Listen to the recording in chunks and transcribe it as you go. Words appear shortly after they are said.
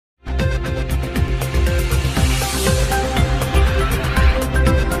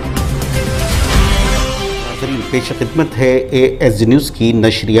पेश खिदमत है ASG न्यूज़ की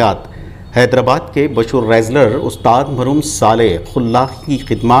नशरियात। हैदराबाद के मशहूर रेज़लर उस्ताद मरहूम सालेह खुल्लाकी की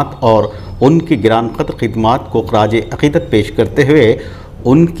खिदमात और उनकी गिरान क़द्र खिदमात को ख़राज अक़ीदत पेश करते हुए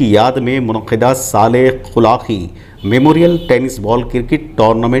उनकी याद में मुनक़िदा Saleh खुलाक़ी memorial tennis ball cricket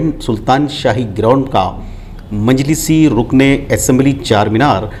tournament सुल्तान शाही ग्राउंड का मजलिसी रुकने असम्बली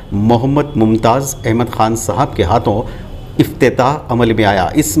चारमीनार मोहम्मद मुमताज़ अहमद ख़ान साहब के हाथों इफ्तिताह अमल में आया।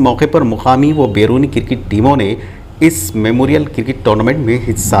 इस मौके पर मुकामी व बैरूनी क्रिकेट टीमों ने इस मेमोरियल क्रिकेट टूर्नामेंट में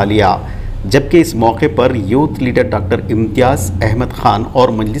हिस्सा लिया, जबकि इस मौके पर यूथ लीडर डॉक्टर इम्तियाज़ अहमद ख़ान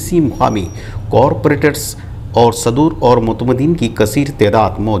और मजलिसी मुकामी कॉरपोरेटर्स और सदूर और मुतमदीन की कसीर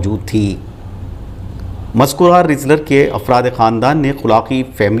तादाद मौजूद थी। मज़कूरा रिज़लर के अफराद ख़ानदान ने खुलाक़ी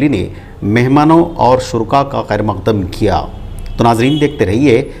फैमिली ने मेहमानों और शुरका का खैर मक़दम किया। तो नाज़रीन, देखते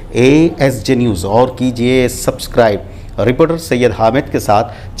रहिए ASG न्यूज़ और कीजिए सब्सक्राइब। रिपोर्टर सैयद हामिद के साथ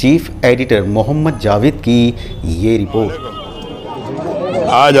चीफ एडिटर मोहम्मद जावेद की ये रिपोर्ट।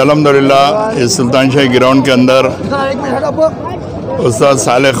 आज अल्हम्दुलिल्लाह इस सुल्तान शाही ग्राउंड के अंदर उस्ताद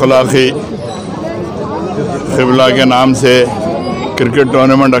सालेह खुलाक़ी क़िबला के नाम से क्रिकेट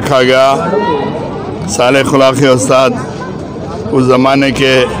टूर्नामेंट रखा गया। सालेह खुलाक़ी उस्ताद उस ज़माने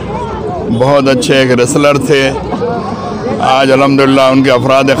के बहुत अच्छे एक रेसलर थे। आज अल्हम्दुलिल्लाह उनके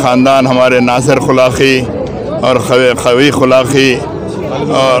अफराद ख़ानदान हमारे नासिर खुलाक़ी और खवी खुलाक़ी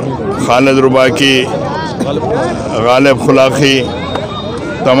और खालिद रुबाकी, गालिब खुलाक़ी,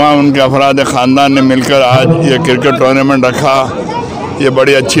 तमाम उनके अफराद ख़ानदान ने मिलकर आज ये क्रिकेट टूर्नामेंट रखा। ये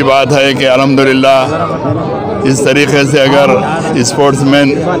बड़ी अच्छी बात है कि अल्हम्दुलिल्लाह इस तरीक़े से अगर स्पोर्ट्स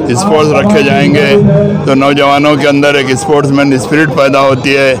रखे जाएंगे तो नौजवानों के अंदर एक स्पोर्ट्समैन स्पिरिट पैदा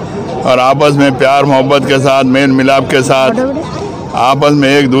होती है और आपस में प्यार मोहब्बत के साथ, मेल मिलाप के साथ, आपस में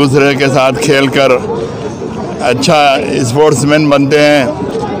एक दूसरे के साथ खेल कर अच्छा स्पोर्ट्समैन बनते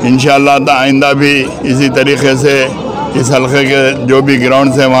हैं। इंशाअल्लाह आइंदा भी इसी तरीक़े से इस हल्के के जो भी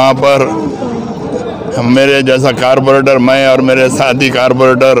ग्राउंड्स हैं वहाँ पर मेरे जैसा कारपोरेटर, मैं और मेरे साथी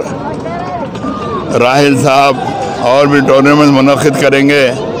कारपोरेटर राहिल साहब और भी टूर्नामेंट मुनक़िद करेंगे।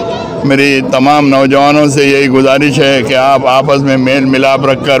 मेरी तमाम नौजवानों से यही गुजारिश है कि आप आपस में मेल मिलाप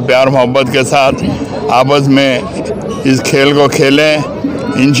रखकर प्यार मोहब्बत के साथ आपस में इस खेल को खेलें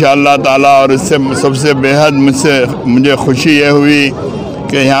इंशाअल्लाह ताला। और इससे सबसे बेहद मुझे खुशी ये हुई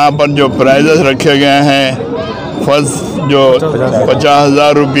कि यहाँ पर जो प्राइज़ेस रखे गए हैं, फर्स्ट जो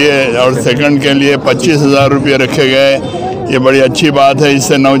 50,000 रुपये और सेकंड के लिए 25,000 रुपये रखे गए, ये बड़ी अच्छी बात है।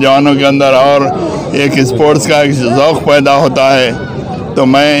 इससे नौजवानों के अंदर और एक स्पोर्ट्स का एक ज़ौक़ पैदा होता है। तो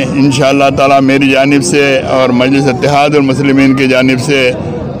मैं इंशाअल्लाह ताला मेरी जानिब से और मजलिस इत्तेहादुल मुस्लिमीन की जानिब से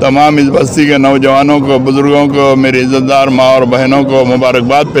तमाम इस बस्ती के नौजवानों को, बुज़ुर्गों को, मेरी इज़्ज़तदार माँ और बहनों को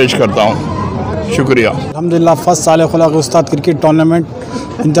मुबारकबाद पेश करता हूँ। शुक्रिया। अल्हम्दुलिल्लाह फर्स्ट सालेह खुलाक़ी उस्ताद क्रिकेट टूर्नामेंट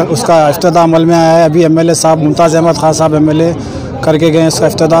उसका इफ्तिताह अमल में आया है। अभी MLA साहब मुमताज़ अहमद ख़ान साहब MLA करके गए इसका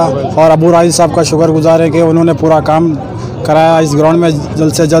इफ्तिताह, और अबू राहिल साहब का शुक्रगुज़ार है कि उन्होंने पूरा काम कराया इस ग्राउंड में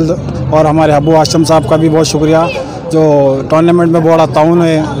जल्द से जल्द। और हमारे अबू हाशिम साहब का भी बहुत शुक्रिया जो टूर्नामेंट में बड़ा ताउन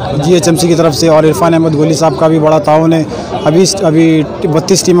है GHMC की तरफ से, और इरफान अहमद गोली साहब का भी बड़ा ताउन है। अभी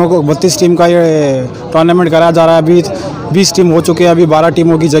 32 टीम का ये टूर्नामेंट कराया जा रहा है। अभी 20 टीम हो चुके हैं, अभी 12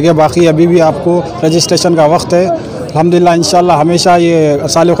 टीमों की जगह बाकी, अभी भी आपको रजिस्ट्रेशन का वक्त है। अल्हम्दुलिल्लाह इंशाअल्लाह हमेशा ये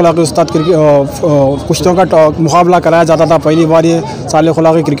सालेह खुलाक़ी उस्ताद कुश्तियों का मुकाबला कराया जाता था। पहली बार ये सालेह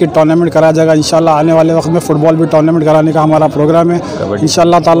खुलाक़ी क्रिकेट टूर्नामेंट कराया जाएगा। इंशाअल्लाह आने वाले वक्त में फ़ुटबॉल भी टूर्नामेंट कराने का हमारा प्रोग्राम है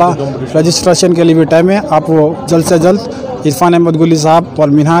इंशाअल्लाह ताला। रजिस्ट्रेशन के लिए भी टाइम है, आप वो जल्द से जल्द इरफान अहमद गुली साहब और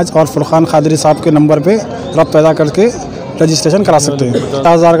मिनहाज और फुरखान खादरी साहब के नंबर पर रब्त पैदा करके रजिस्ट्रेशन करा सकते हैं।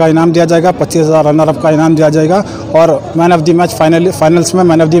 50,000 का इनाम दिया जाएगा, 25,000 रनर अप का इनाम दिया जाएगा, और man of the match finals में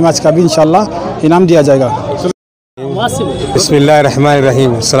मैन ऑफ द मैच का भी इंशाअल्लाह इनाम दिया जाएगा।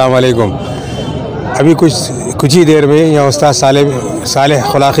 बिस्मिल्लाहिर्रहमानिर्रहीम, अस्सलाम वालेकुम। अभी कुछ ही देर में यहाँ उस्ताद सालेह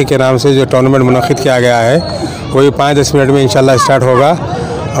खुलाक़ी के नाम से जो टूर्नामेंट मुनक़िद किया गया है वही 5-10 मिनट में इंशाअल्लाह स्टार्ट होगा,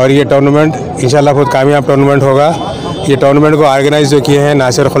 और ये टूर्नामेंट इंशाअल्लाह बहुत कामयाब टूर्नामेंट होगा। ये टूर्नामेंट को ऑर्गेनाइज़ जो किए हैं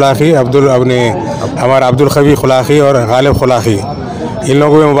नासिर खुलाक़ी, हमारा अब्दुल खवी खुलाक़ी और गालिब खुलाक़ी, इन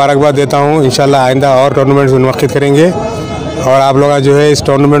लोगों को मुबारकबाद देता हूँ। इंशाअल्लाह आइंदा और टूर्नामेंट मुनक़िद करेंगे, और आप लोग जो है इस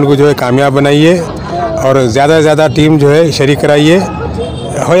टूर्नामेंट को जो है कामयाब बनाइए, और ज़्यादा से ज़्यादा टीम जो है शरीक कराइए।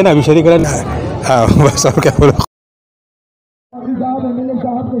 हो ना, अभी शरीक कराना। हाँ, बस और क्या बोलो।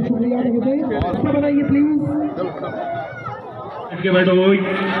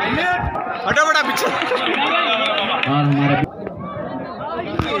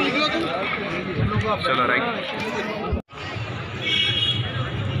 चलो राइट।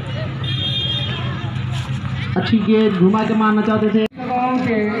 अच्छी गेंद घुमा के मारना चाहते थे।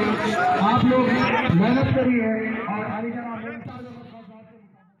 आप लोग मेहनत करिए और